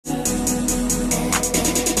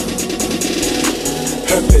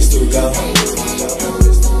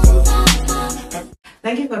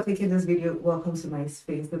Thank you for clicking this video. Welcome to my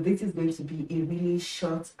space. So this is going to be a really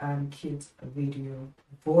short and cute video,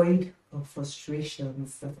 void of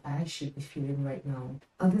frustrations that I should be feeling right now.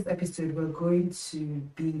 On this episode, we're going to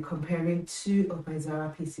be comparing two of my ZARA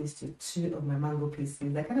pieces to two of my Mango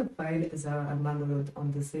pieces. I kind of find ZARA and Mango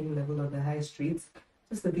on the same level of the high street,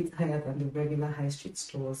 just a bit higher than the regular high street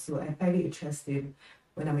stores. So I find it interesting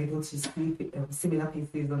when I'm able to see similar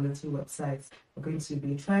pieces on the two websites. We're going to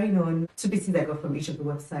be trying on two pieces I got from each of the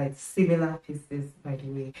websites, similar pieces, by the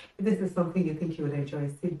way. If this is something you think you would enjoy,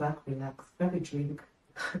 sit back, relax, grab a drink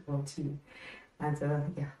or two, and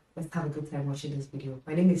yeah, let's have a good time watching this video.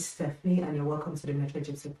 My name is Stephanie, and you're welcome to the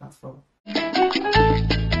Metrogypsie platform.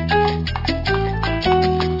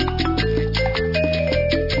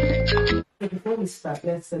 So before we start,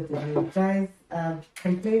 let's set the mood. Guys,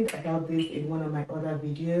 complained about this in one of my other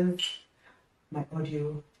videos. My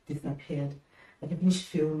audio disappeared. I finished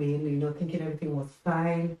filming, thinking everything was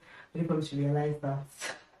fine. Only for me to realize that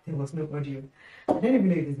there was no audio. I don't even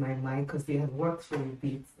know if it's my mic because they have worked for a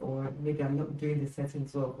bit, or maybe I'm not doing the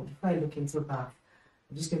settings well. But before I look into that,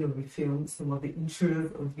 I'm just going to refilm some of the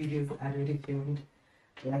intros of videos I already filmed,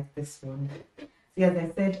 like this one. So yeah, as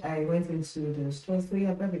I said, I went into the store. So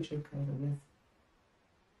yeah, grab a drink out of this.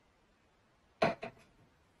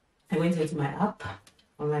 I went into my app,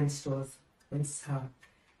 online stores, went to ZARA.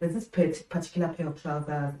 There's this particular pair of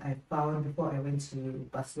trousers I found before I went to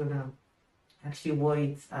Barcelona. I actually wore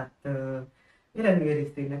it at the, where did I wear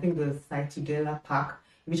this thing? I think the Ciutadella Park.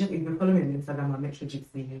 If you follow me on Instagram at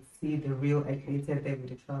Metrogypsie, you see the real I created there with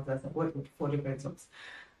the trousers. I wore it with 4 different tops.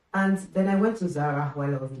 And then I went to ZARA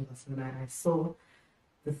while I was in Barcelona, and I saw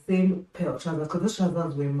the same pair of trousers, because those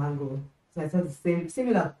trousers were Mango. So I saw the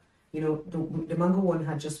similar. The Mango one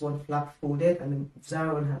had just one flap folded, and the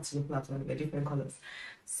ZARA one had 2 flaps, and they were different colors.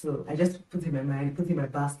 So I just put in my mind, put in my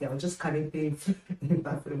basket. I was just scanning things in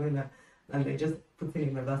Barcelona, and I just put it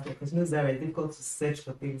in my basket, because ZARA, it's difficult to search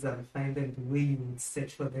for things and find them the way you would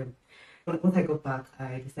search for them. But once I got back,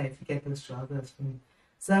 I decided to get those trousers from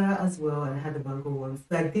ZARA as well, and I had the Mango ones.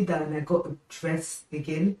 So I did that, and I got a dress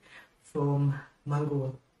again from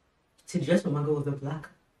Mango. So the dress from Mango was the black,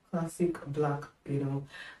 classic black,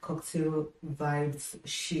 cocktail vibes,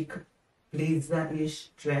 chic, blazer-ish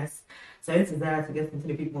dress. So I went to ZARA to get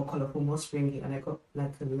something a bit more colorful, more springy, and I got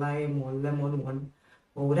like a lime or lemon one,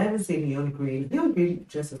 or would I even say neon green? Neon green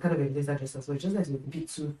dress was kind of a blazer dress as well, just like it was a bit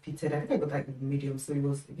too fitted. I think I got like a medium, so it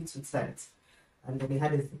was a bit too tight. And then it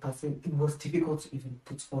had a zipper, so it was difficult to even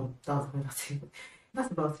put on. That was another thing.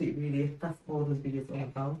 That's about it, really. That's all those videos are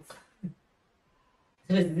about.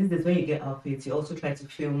 So this is when you get outfits. You also try to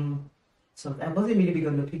film something. I wasn't really big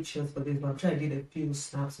on the pictures for this, but I'm trying to do a few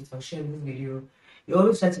snaps if I share this video. You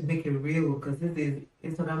always try to make a reel, because this is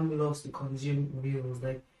Instagram loves to consume reels.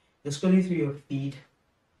 Like you're scrolling through your feed,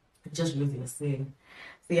 just reels you're seeing.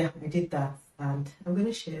 So yeah, I did that, and I'm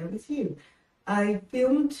gonna share with you. I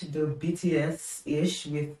filmed the BTS-ish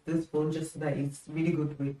with this phone just so that it's really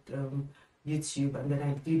good with YouTube, and then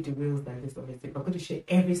I did the reels like this, obviously. I'm going to share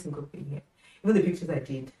every single thing here. Even the pictures I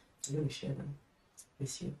did, I'm going to share them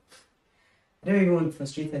with you. I don't even want to be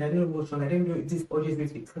frustrated. I don't know what's wrong. I don't know if this audio is going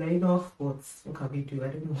to be clear enough, but what can we do? I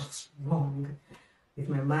don't know what's wrong with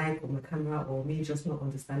my mic or my camera, or me just not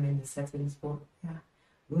understanding the settings. But yeah,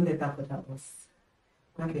 we'll let that for us.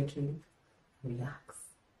 Grab your drink, relax.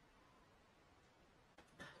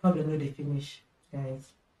 Probably know they finish,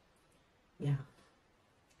 guys. Yeah.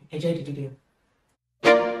 Enjoy the video.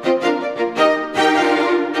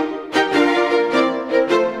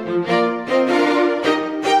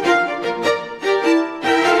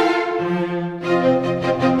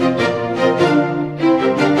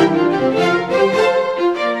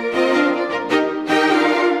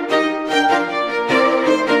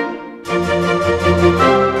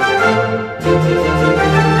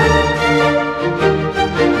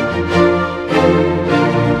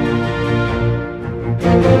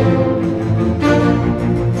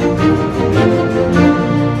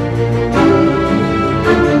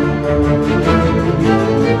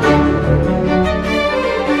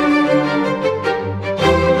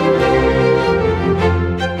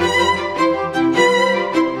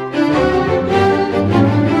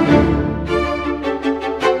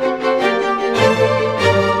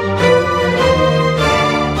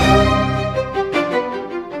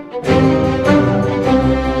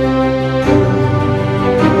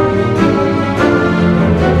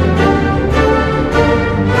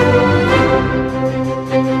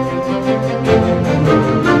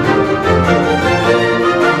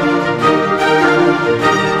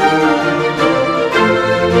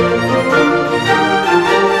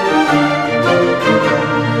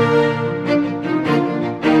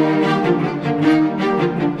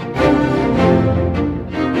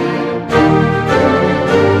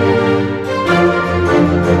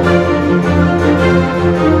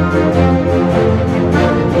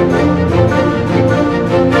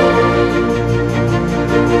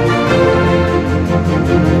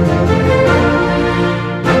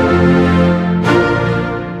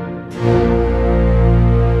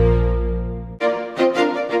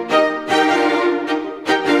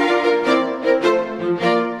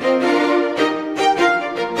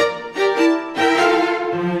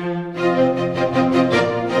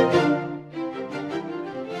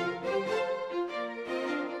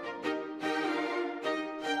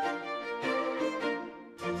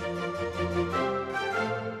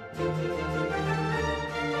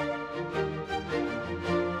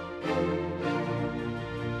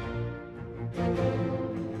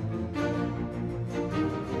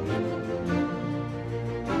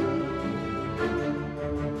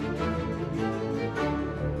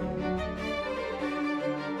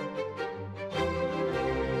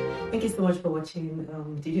 Thank you so much for watching.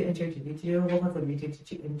 Did you enjoy the video? What was the video? Did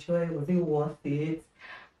you enjoy? Was it worth it?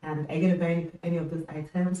 And are you going to buy any of those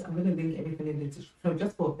items? I'm going to link everything in the description,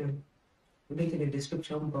 just for them. Link in the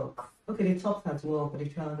description box. Okay, the tops as well for the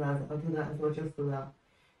trousers. I'll do that as well, just so that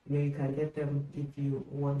you can get them if you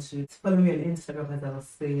want to. Follow me on Instagram, as I was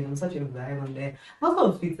saying. I'm such a vibe on there. I'm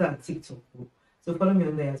also on Twitter and TikTok. So follow me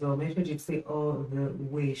on there as well. Metrogypsie all the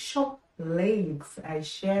way. Shop links I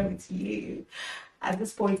share with you. At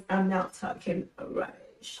this point, I'm now talking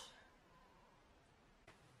rubbish.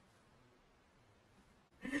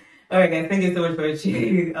 Alright guys, thank you so much for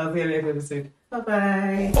watching. I'll see you in the next episode. Bye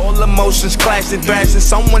bye. All emotions clashing, thrashing.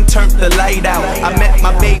 Someone turned the light out. I met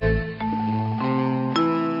my baby.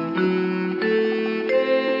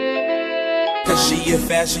 Cause she a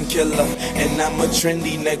fashion killer and I'm a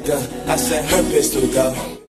trendy nigga. I said her pistol go.